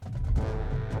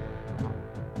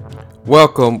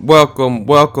Welcome back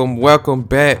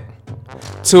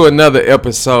to another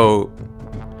episode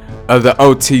of the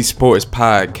OT Sports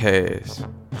Podcast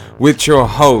with your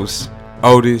host,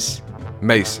 Otis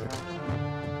Mason.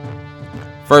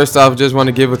 First off, just want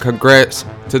to give a congrats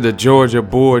to the Georgia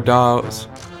Bulldogs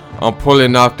on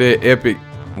pulling off their epic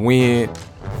win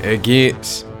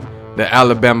against the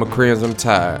Alabama Crimson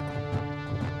Tide.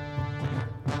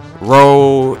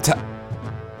 What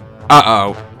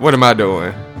am I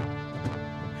doing?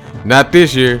 Not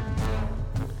this year.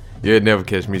 You'll never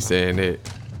catch me saying that.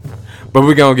 But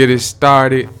we're going to get it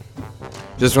started.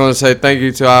 Just want to say thank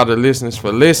you to all the listeners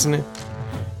for listening.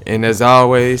 And as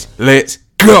always, let's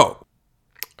go.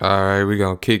 All right, we're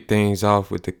going to kick things off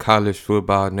with the College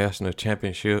Football National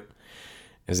Championship.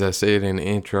 As I said in the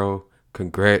intro,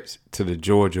 congrats to the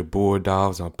Georgia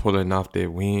Bulldogs on pulling off their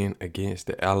win against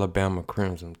the Alabama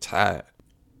Crimson Tide.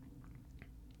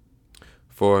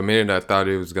 For a minute, I thought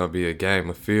it was going to be a game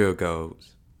of field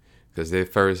goals. Because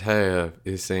that first half,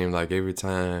 it seemed like every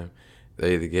time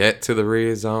they either got to the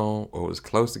red zone or was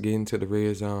close to getting to the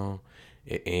red zone,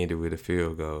 it ended with a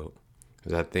field goal.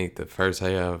 Because I think the first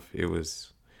half, it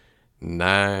was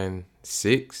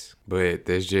 9-6. But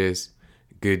that's just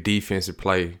good defensive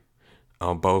play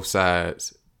on both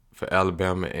sides for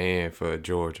Alabama and for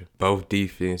Georgia. Both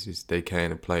defenses, they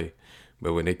came to play.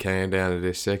 But when it came down to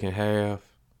the second half,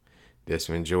 that's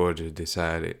when Georgia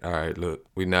decided, all right, look,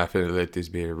 we're not finna let this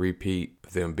be a repeat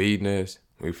of them beating us.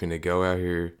 We finna go out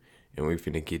here and we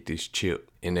finna get this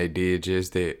chip. And they did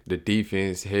just that. The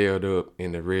defense held up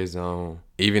in the red zone,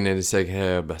 even in the second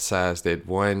half, besides that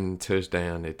one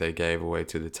touchdown that they gave away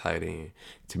to the tight end.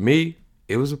 To me,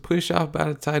 it was a push-off by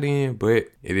the tight end, but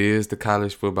it is the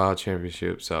college football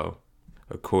championship, so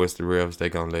of course the refs, they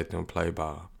gonna let them play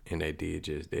ball. And they did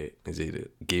just that. It's either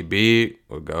get big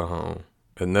or go home.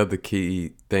 Another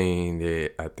key thing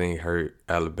that I think hurt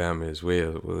Alabama as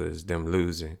well was them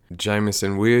losing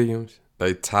Jamison Williams,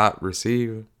 their top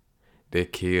receiver. They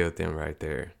killed them right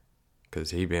there because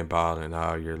he been balling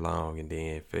all year long. And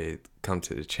then if it come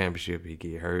to the championship, he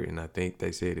get hurt. And I think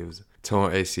they said it was a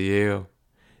torn ACL.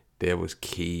 That was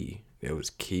key. That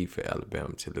was key for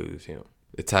Alabama to lose him.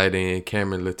 The tight end,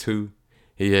 Cameron Latou,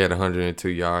 he had 102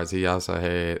 yards. He also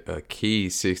had a key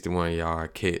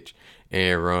 61-yard catch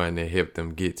and run that helped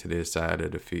them get to this side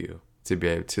of the field to be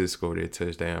able to score their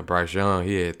touchdown. Bryce Young,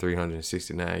 he had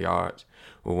 369 yards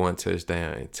with one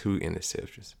touchdown and two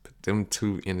interceptions. But them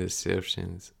two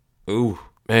interceptions,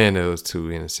 those two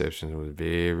interceptions was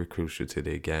very crucial to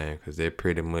their game because they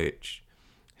pretty much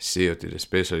sealed it,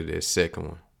 especially their second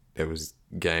one. That was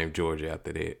game Georgia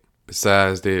after that.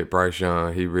 Besides that, Bryce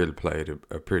Young, he really played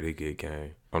a pretty good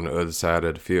game. On the other side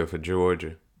of the field for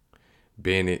Georgia,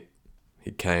 Bennett, he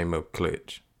came up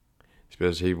clutch.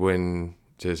 Especially he wasn't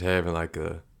just having like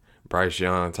a Bryce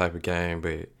Young type of game,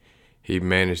 but he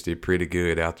managed it pretty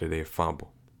good after their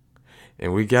fumble.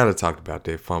 And we got to talk about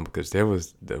that fumble because that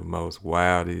was the most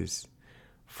wildest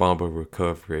fumble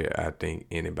recovery I think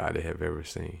anybody have ever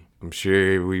seen. I'm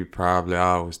sure we probably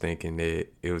all was thinking that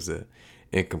it was a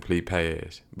incomplete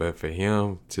pass. But for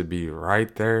him to be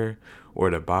right there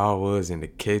where the ball was and to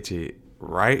catch it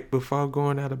right before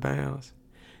going out of bounds,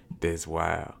 that's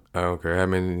wild. I don't care how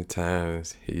many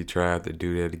times he tried to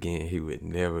do that again, he would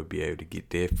never be able to get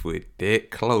that foot that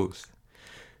close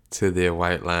to their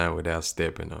white line without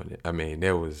stepping on it. I mean,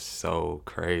 that was so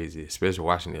crazy, especially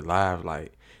watching it live.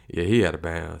 Like, yeah, he had a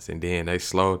bounce. And then they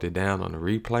slowed it down on the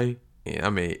replay. And I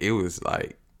mean, it was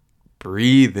like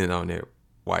breathing on that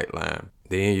white line.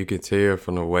 Then you could tell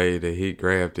from the way that he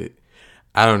grabbed it,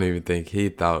 I don't even think he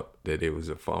thought that it was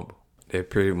a fumble. They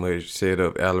pretty much set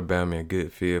up Alabama in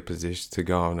good field position to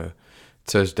go on a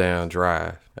touchdown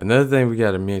drive. Another thing we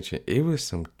got to mention, it was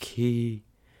some key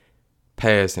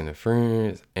pass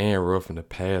interference and roughing the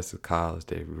passer calls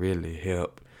that really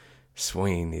helped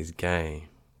swing this game.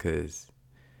 Because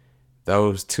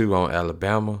those two on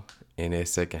Alabama in that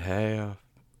second half,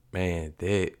 man,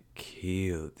 that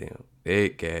killed them. They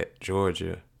got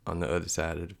Georgia on the other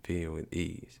side of the field with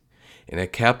ease. And they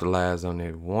capitalized on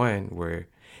that one where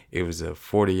it was a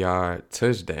 40-yard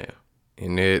touchdown.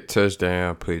 And that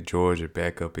touchdown put Georgia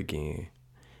back up again.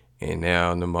 And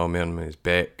now the momentum is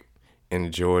back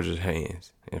in Georgia's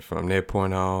hands. And from that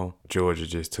point on, Georgia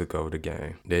just took over the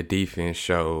game. Their defense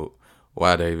showed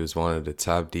why they was one of the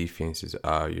top defenses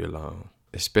all year long.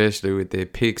 Especially with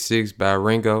that pick six by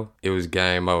Ringo, it was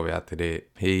game over after that.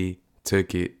 He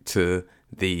took it to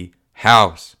the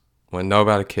house. When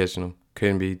nobody catching him,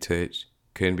 couldn't be touched,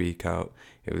 couldn't be caught.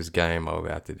 It was game over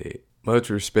after that.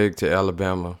 Much respect to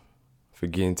Alabama for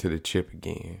getting to the chip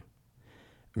again.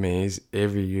 I mean, it's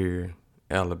every year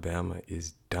Alabama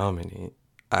is dominant.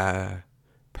 I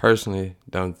personally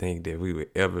don't think that we would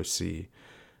ever see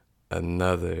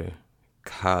another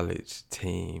college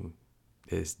team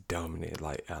that's dominant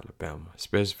like Alabama,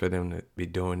 especially for them to be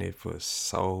doing it for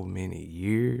so many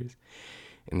years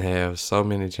and have so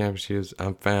many championships.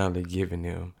 I'm finally giving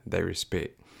them their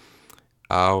respect.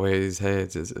 I always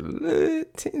had just a little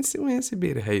teensy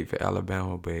bit of hate for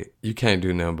Alabama, but you can't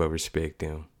do nothing but respect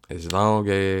them. As long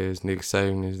as Nick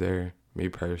Saban is there, me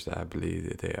personally, I believe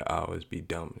that they'll always be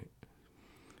dominant.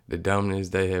 The dominance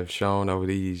they have shown over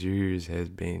these years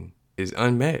is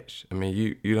unmatched. I mean,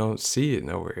 you don't see it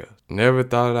nowhere else. Never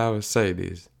thought I would say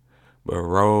this,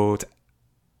 but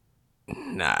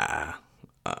nah.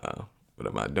 What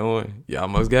am I doing? You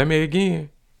almost got me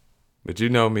again. But you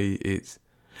know me, it's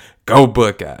go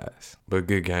Buckeyes. But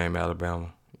good game,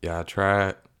 Alabama. Y'all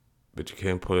tried, but you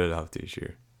couldn't pull it off this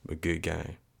year. But good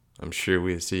game. I'm sure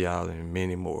we'll see y'all in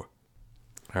many more.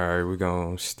 All right, we're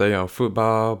going to stay on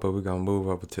football, but we're going to move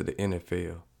over to the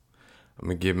NFL. I'm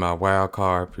going to give my wild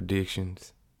card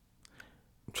predictions.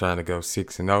 I'm trying to go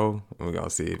 6-0, and we're going to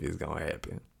see if it's going to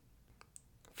happen.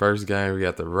 First game, we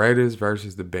got the Raiders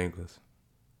versus the Bengals.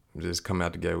 I'm just coming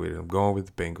out together with it. I'm going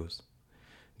with the Bengals.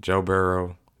 Joe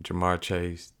Burrow, Jamar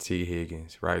Chase, T.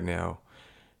 Higgins. Right now,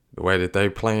 the way that they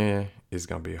playing, it's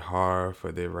going to be hard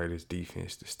for their Raiders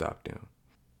defense to stop them.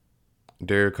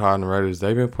 Derek Carr and the Raiders,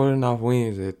 they've been putting off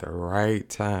wins at the right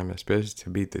time, especially to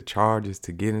beat the Chargers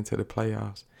to get into the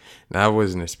playoffs. Now, I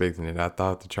wasn't expecting it. I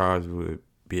thought the Chargers would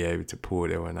be able to pull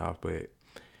that one off, but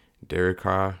Derek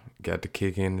Carr got the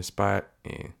kick in the spot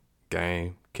and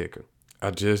game kicker. I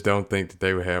just don't think that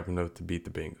they would have enough to beat the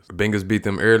Bengals. The Bengals beat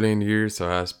them early in the year, so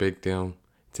I expect them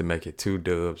to make it 2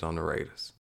 dubs on the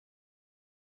Raiders.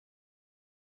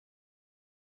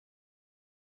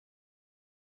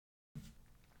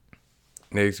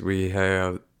 Next, we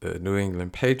have the New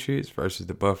England Patriots versus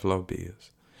the Buffalo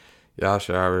Bills. Y'all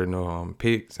should already know who I'm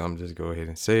picked, so I'm just go ahead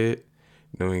and say it.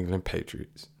 New England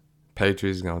Patriots.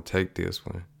 Patriots going to take this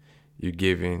one. You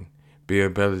giving Bill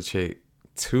Belichick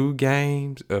 2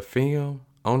 games of film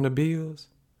on the Bills,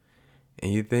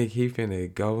 and you think he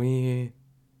finna go in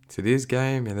to this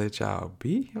game and let y'all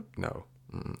beat him? No.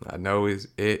 I know it's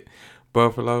at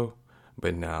Buffalo,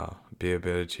 but nah, Bill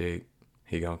Belichick,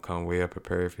 he gonna come well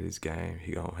prepared for this game.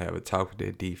 He gonna have a talk with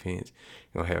that defense.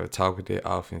 He gonna have a talk with that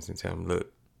offense and tell them,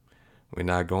 look, we're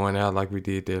not going out like we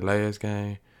did that last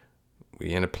game.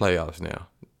 We in the playoffs now.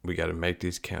 We got to make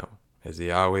this count. As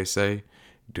they always say,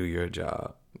 do your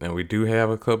job. Now, we do have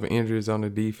a couple injuries on the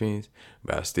defense,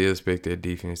 but I still expect that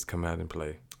defense to come out and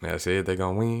play. Now, I said they're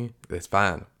going to win. That's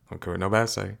fine. I don't care what nobody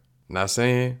say. Not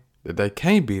saying that they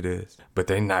can't beat us, but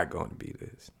they're not going to beat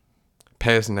us.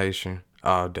 Pass Nation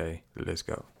all day. Let's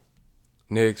go.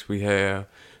 Next, we have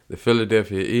the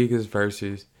Philadelphia Eagles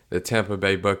versus the Tampa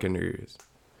Bay Buccaneers.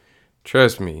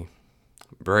 Trust me,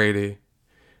 Brady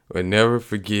will never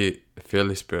forget the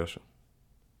Philly special.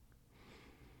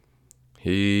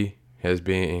 He has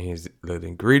been in his little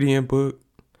ingredient book,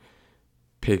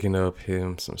 picking up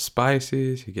him some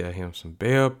spices. He got him some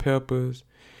bell peppers.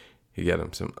 He got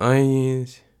him some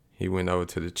onions. He went over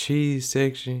to the cheese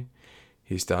section.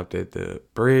 He stopped at the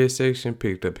bread section,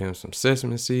 picked up him some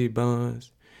sesame seed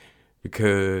buns,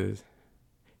 because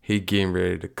he getting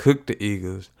ready to cook the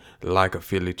Eagles like a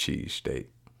Philly cheesesteak.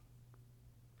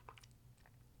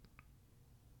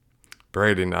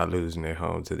 Brady not losing at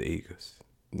home to the Eagles.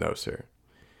 No, sir.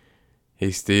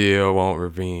 He still want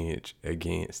revenge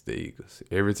against the Eagles.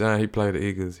 Every time he play the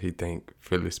Eagles, he think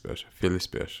Philly special, Philly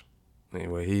special.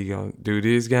 And what he gonna do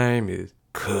this game is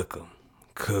cook them,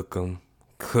 cook them,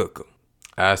 cook them.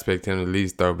 I expect him to at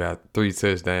least throw about 3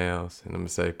 touchdowns, and I'm gonna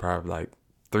say probably like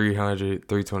 300,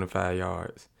 325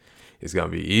 yards. It's gonna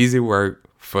be easy work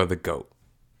for the GOAT.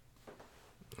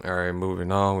 All right,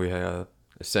 moving on, we have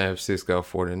the San Francisco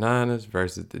 49ers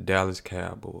versus the Dallas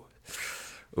Cowboys.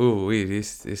 Ooh,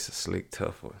 this is a slick,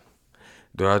 tough one.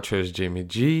 Do I trust Jimmy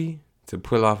G to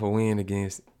pull off a win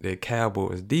against the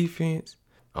Cowboys defense?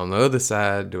 On the other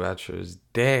side, do I trust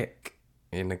Dak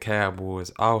and the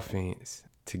Cowboys offense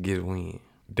to get a win?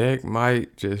 Dak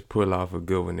might just pull off a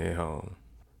good one at home.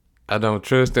 I don't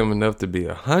trust them enough to be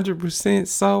 100%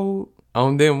 sold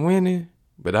on them winning,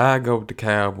 but I go with the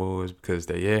Cowboys because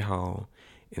they at home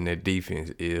and their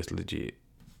defense is legit.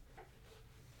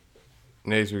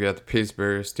 Next, we got the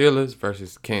Pittsburgh Steelers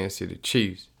versus Kansas City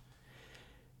Chiefs.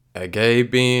 I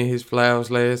gave Ben his flowers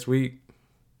last week,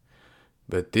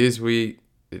 but this week,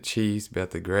 the Chiefs about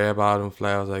to grab all them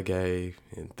flowers I gave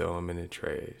and throw them in the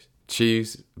trash.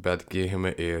 Chiefs about to give him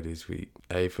an L this week.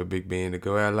 I hate for Big Ben to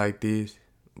go out like this,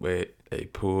 but they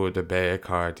pulled the bad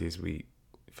card this week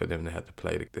for them to have to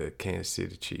play the Kansas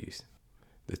City Chiefs.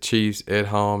 The Chiefs at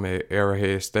home at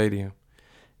Arrowhead Stadium.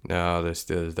 No, the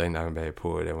Steelers, they not going to be able to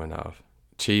pull that one off.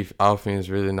 Chief offense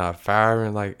really not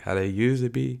firing like how they usually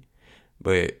be.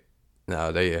 But,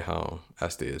 no, they at home. I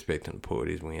still expect them to pull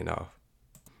this win off.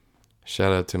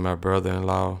 Shout out to my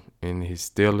brother-in-law and his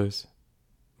Steelers.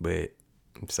 But,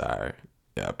 I'm sorry.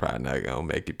 Y'all probably not going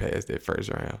to make it past that first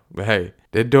round. But, hey,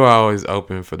 that door always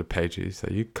open for the Patriots. So,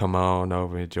 you come on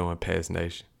over and join Pass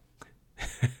Nation.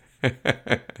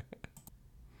 Then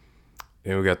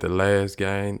we got the last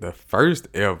game, the first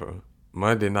ever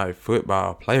Monday Night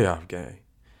Football playoff game.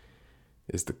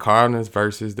 It's the Cardinals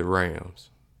versus the Rams.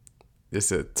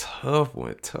 It's a tough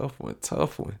one.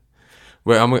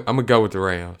 But I'm gonna go with the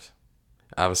Rams.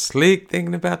 I was slick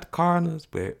thinking about the Cardinals,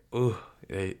 but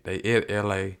they at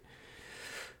LA.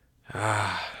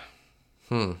 I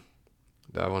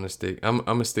want to stick. I'm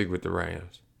gonna stick with the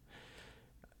Rams.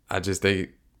 I just think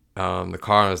the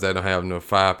Cardinals, they don't have enough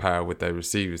firepower with their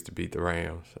receivers to beat the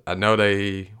Rams. I know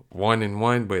they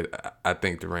 1-1, but I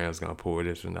think the Rams gonna pull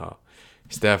this one off.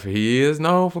 Stafford, he is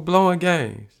known for blowing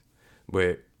games,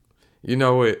 but you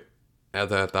know what?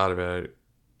 After I thought about it,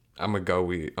 I'm gonna go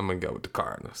with the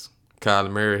Cardinals.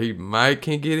 Kyler Murray, he might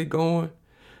can get it going,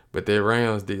 but that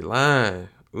Rams D line,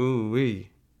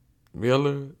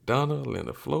 Miller, Donald,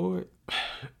 Leonard Floyd.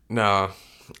 No,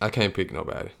 I can't pick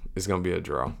nobody. It's gonna be a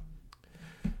draw.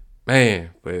 Man,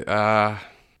 but I'm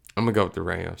gonna go with the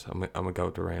Rams. I'm gonna go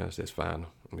with the Rams. That's final.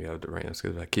 I'm gonna go with the Rams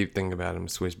because I keep thinking about them.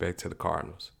 Switch back to the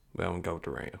Cardinals, but I'm gonna go with the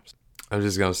Rams. I'm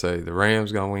just gonna say the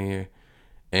Rams gonna win,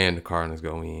 and the Cardinals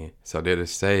gonna win. So that'll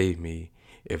save me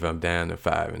if I'm down to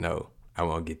 5-0. I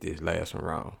won't get this last one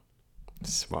wrong.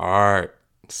 Smart.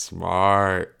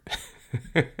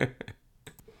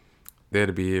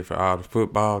 That'll be it for all the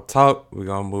football talk. We're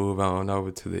gonna move on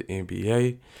over to the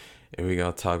NBA, and we're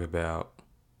gonna talk about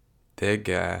that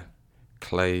guy,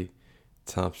 Klay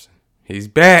Thompson. He's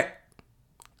back.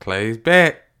 Klay's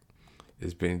back.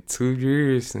 It's been 2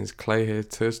 years since Klay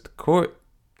had touched the court.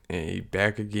 And he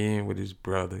back again with his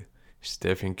brother,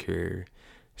 Stephen Curry.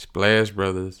 Splash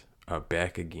Brothers are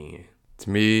back again.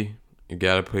 To me, you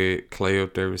got to put Klay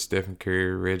up there with Stephen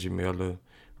Curry, Reggie Miller,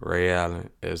 Ray Allen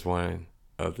as one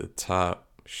of the top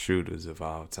shooters of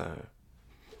all time.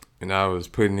 And I was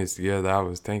putting this together. I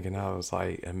was thinking, I was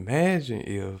like, imagine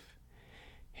if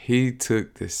he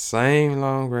took the same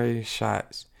long-range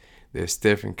shots that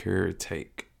Stephen Curry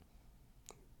take.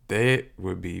 That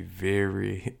would be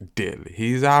very deadly.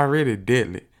 He's already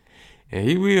deadly. And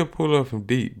he will pull up from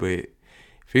deep, but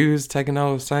if he was taking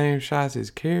those same shots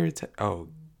as Curry, oh,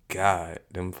 God,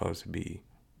 them folks would be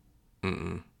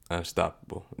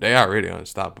unstoppable. They already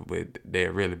unstoppable, but they'd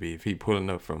really be. If he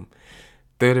pulling up from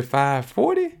 35,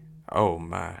 40, oh,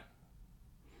 my.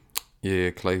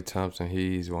 Yeah, Klay Thompson,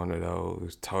 he's one of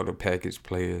those total package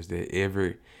players that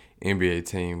every NBA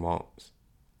team wants.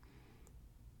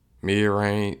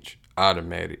 Mid-range,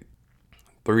 automatic.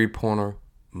 Three-pointer,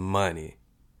 money.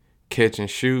 Catch and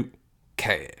shoot,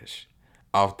 cash.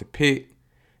 Off the pick,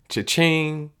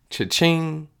 cha-ching,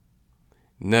 cha-ching.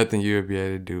 Nothing you'll be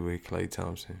able to do with Klay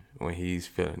Thompson when he's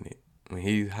feeling it. When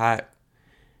he's hot,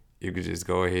 you could just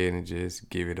go ahead and just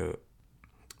give it up.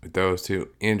 With those 2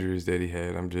 injuries that he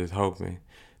had, I'm just hoping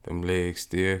them legs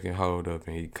still can hold up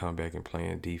and he come back and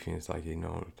playing defense like he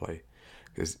normally play.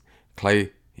 Because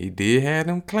Klay, he did have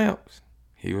them clamps.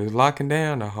 He was locking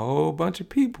down a whole bunch of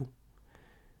people.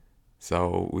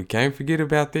 So we can't forget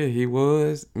about that. He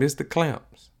was Mr.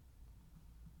 Clamps.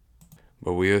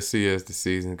 But we'll see as the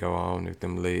season go on if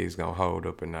them legs gonna hold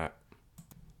up or not.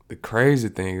 The crazy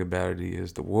thing about it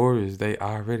is the Warriors, they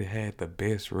already had the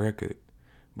best record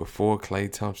before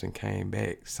Klay Thompson came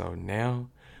back. So now,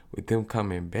 with them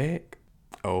coming back,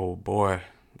 oh boy,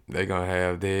 they're going to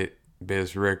have that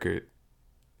best record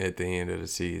at the end of the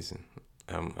season.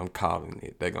 I'm calling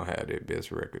it. They're going to have that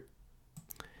best record.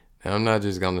 Now, I'm not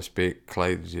just going to expect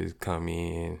Klay to just come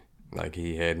in like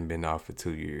he hadn't been off for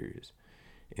 2 years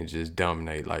and just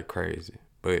dominate like crazy.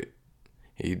 But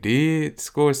he did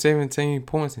score 17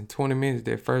 points in 20 minutes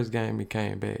that first game he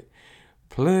came back.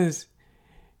 Plus,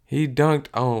 he dunked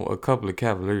on a couple of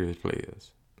Cavaliers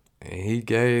players. And he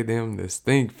gave them the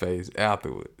stink face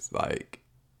afterwards. Like,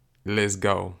 let's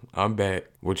go. I'm back.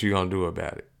 What you gonna do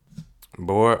about it?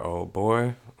 Boy, oh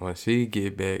boy, once he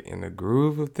get back in the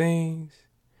groove of things,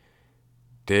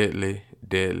 deadly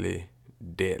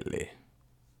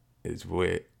is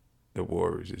what the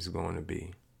Warriors is going to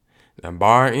be. Now,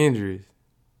 bar injuries,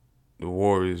 the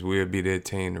Warriors will be that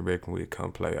team to reckon with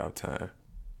come playoff time.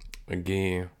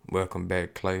 Again, welcome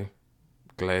back, Klay.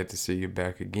 Glad to see you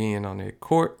back again on that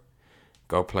court.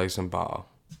 Go play some ball.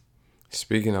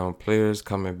 Speaking on players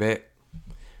coming back,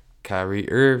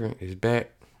 Kyrie Irving is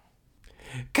back.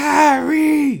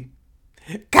 Kyrie!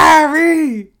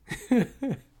 Kyrie!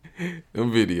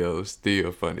 Them videos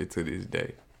still funny to this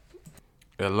day.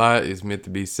 A lot is meant to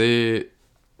be said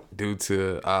due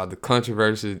to all the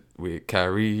controversy with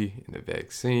Kyrie and the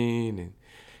vaccine and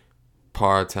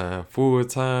part-time,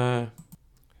 full-time.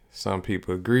 Some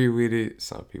people agree with it,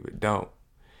 some people don't.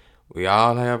 We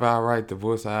all have our right to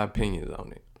voice our opinions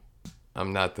on it.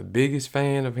 I'm not the biggest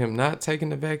fan of him not taking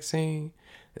the vaccine,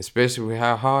 especially with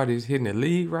how hard he's hitting the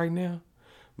league right now.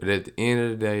 But at the end of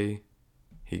the day,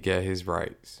 he got his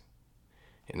rights.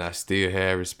 And I still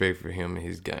have respect for him and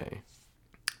his game.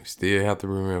 Still have to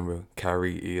remember,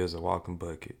 Kyrie is a walking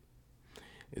bucket.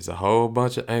 There's a whole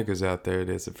bunch of anchors out there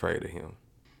that's afraid of him.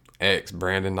 Ask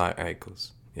Brandon Knight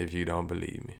ankles if you don't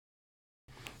believe me.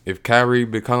 If Kyrie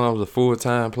becomes a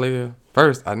full-time player,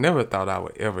 first, I never thought I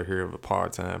would ever hear of a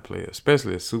part-time player,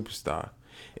 especially a superstar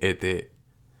at that.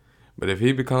 But if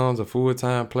he becomes a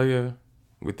full-time player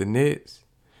with the Nets,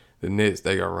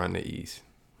 they gonna run the East.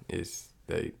 It's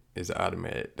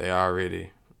automatic. They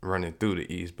already running through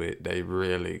the East, but they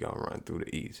really gonna run through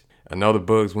the East. I know the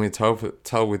Bucks went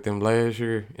toe with them last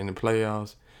year in the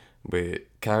playoffs, but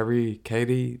Kyrie,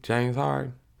 KD, James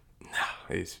Harden,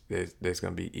 no, that's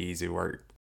gonna be easy work.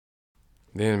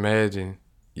 Then imagine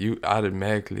you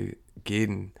automatically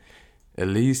getting at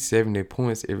least 70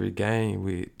 points every game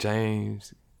with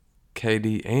James,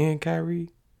 KD, and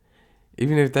Kyrie.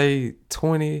 Even if they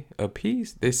 20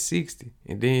 apiece, that's 60.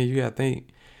 And then you gotta think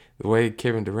the way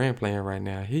Kevin Durant playing right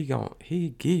now, he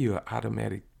give you an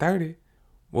automatic 30.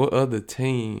 What other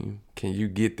team can you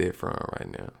get that from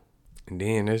right now? And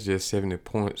then that's just 70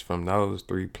 points from those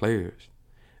three players,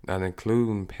 not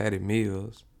including Patty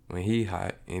Mills when he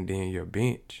hot, and then your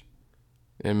bench.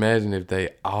 Imagine if they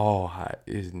all hot.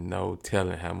 There's no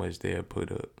telling how much they'll put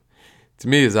up. To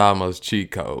me, it's almost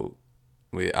cheat code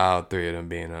with all three of them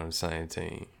being on the same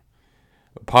team.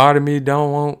 A part of me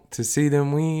don't want to see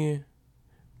them win,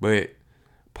 but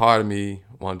part of me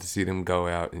want to see them go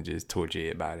out and just torch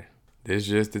everybody. This is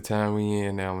just the time we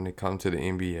in now when it comes to the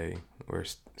NBA, where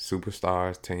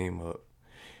superstars team up.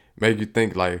 Make you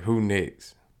think like, who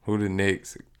next? Who the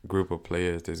next group of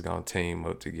players that's gonna team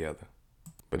up together?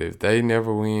 But if they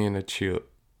never win a chip,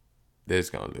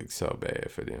 that's gonna look so bad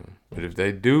for them. But if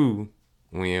they do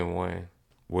win one,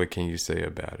 what can you say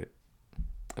about it?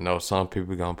 I know some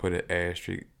people gonna put an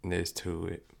asterisk next to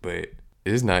it, but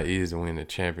it's not easy to win a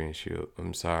championship.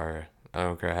 I'm sorry. I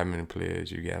don't care how many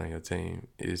players you got on your team.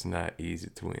 It's not easy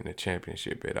to win a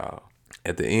championship at all.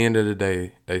 At the end of the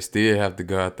day, they still have to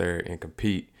go out there and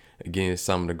compete against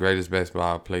some of the greatest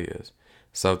basketball players.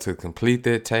 So to complete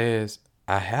that task,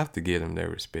 I have to give them their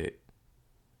respect.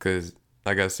 Because,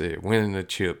 like I said, winning a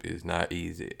chip is not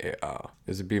easy at all.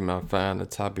 This will be my final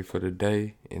topic for the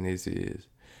day, and this is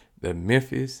the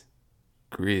Memphis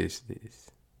Grizzlies.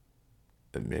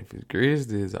 The Memphis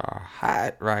Grizzlies are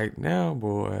hot right now,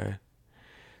 boy.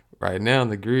 Right now,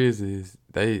 the Grizzlies,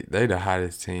 they the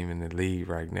hottest team in the league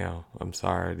right now. I'm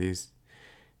sorry, this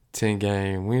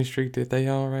 10-game win streak that they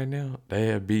on right now, they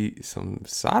have beat some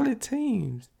solid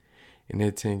teams in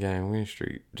that 10-game win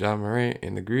streak. Ja Morant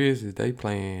and the Grizzlies, they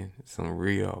playing some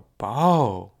real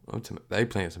ball. They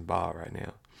playing some ball right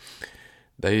now.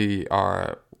 They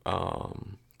are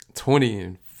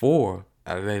 20-4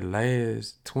 out of their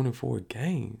last 24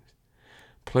 games.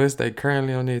 Plus, they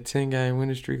currently on that 10-game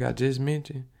winning streak I just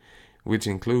mentioned, which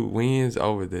include wins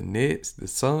over the Nets, the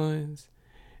Suns,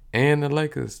 and the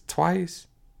Lakers twice,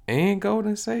 and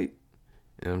Golden State.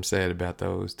 And I'm sad about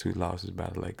those two losses by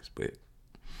the Lakers, but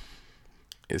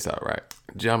it's all right.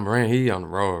 Ja Morant, he on the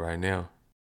road right now.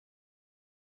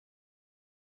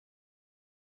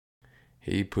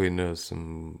 He putting up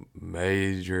some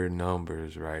major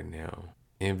numbers right now.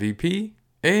 MVP?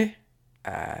 Hey,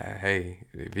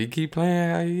 if he keep playing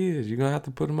how he is, you're going to have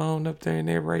to put him on up there in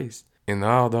that race. And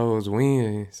all those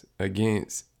wins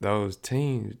against those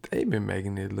teams, they've been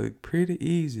making it look pretty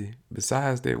easy.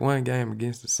 Besides that one game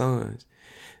against the Suns,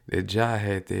 that Ja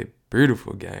had that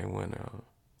beautiful game winner on.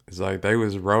 It's like they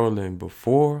was rolling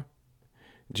before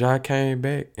Ja came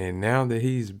back, and now that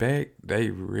he's back, they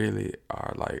really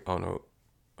are like on a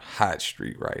hot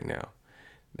streak right now.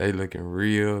 They looking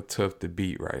real tough to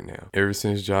beat right now. Ever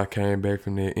since Ja came back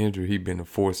from that injury, he been a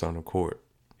force on the court.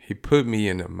 He put me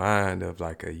in the mind of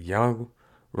like a young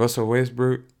Russell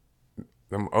Westbrook,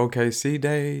 them OKC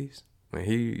days, when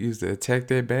he used to attack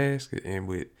that basket and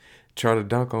would try to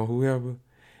dunk on whoever.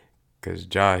 Because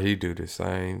Ja, he do the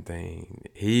same thing.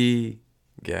 He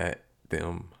got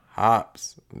them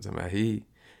hops. I'm talking about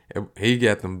He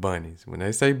got them bunnies. When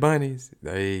they say bunnies,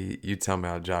 you talking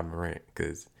about Ja Morant,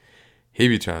 because he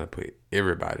be trying to put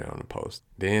everybody on the post.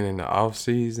 Then in the off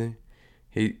season,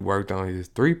 he worked on his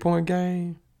 3-point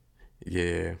game.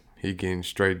 Yeah, he getting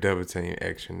straight double team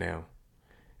action now.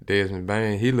 Desmond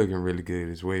Bain, he looking really good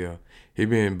as well. He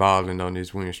been balling on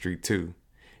this win streak too.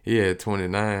 He had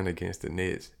 29 against the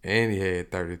Nets, and he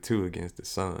had 32 against the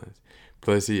Suns.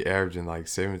 Plus, he averaging like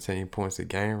 17 points a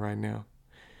game right now.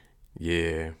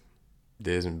 Yeah,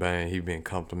 Desmond Bain, he been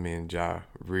complimenting Ja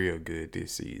real good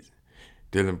this season.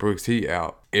 Dylan Brooks, he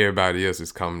out. Everybody else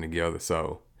is coming together,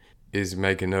 so it's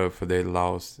making up for that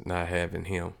loss not having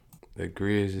him. The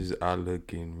Grizzlies are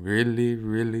looking really,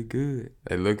 really good.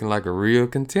 They're looking like a real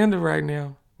contender right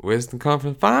now. Western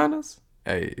Conference Finals,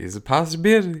 hey, it's a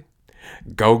possibility.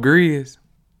 Go Grizz.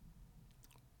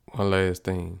 One last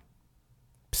thing.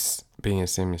 Psst, Ben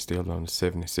Simmons still on the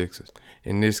 76ers.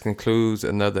 And this concludes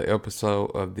another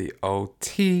episode of the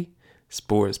OT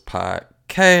Sports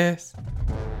Podcast,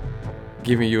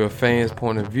 giving you a fan's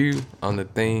point of view on the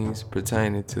things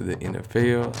pertaining to the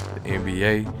NFL, the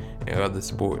NBA, and other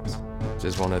sports.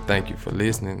 Just want to thank you for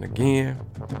listening again.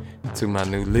 To my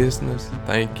new listeners,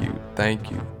 thank you.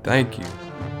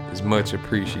 It's much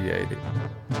appreciated.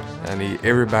 I need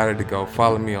everybody to go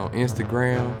follow me on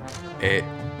Instagram at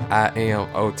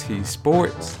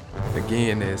IamOTSports.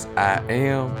 Again, that's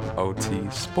IamOTSports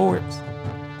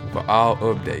for all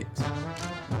updates.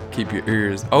 Keep your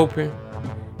ears open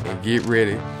and get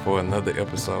ready for another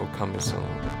episode coming soon.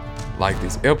 Like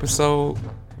this episode,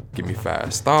 give me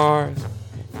 5 stars,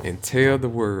 and tell the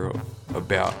world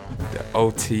about the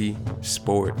OT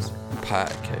Sports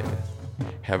Podcast.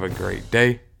 Have a great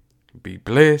day. Be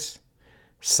blessed.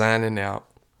 Signing out.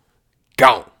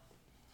 Gone.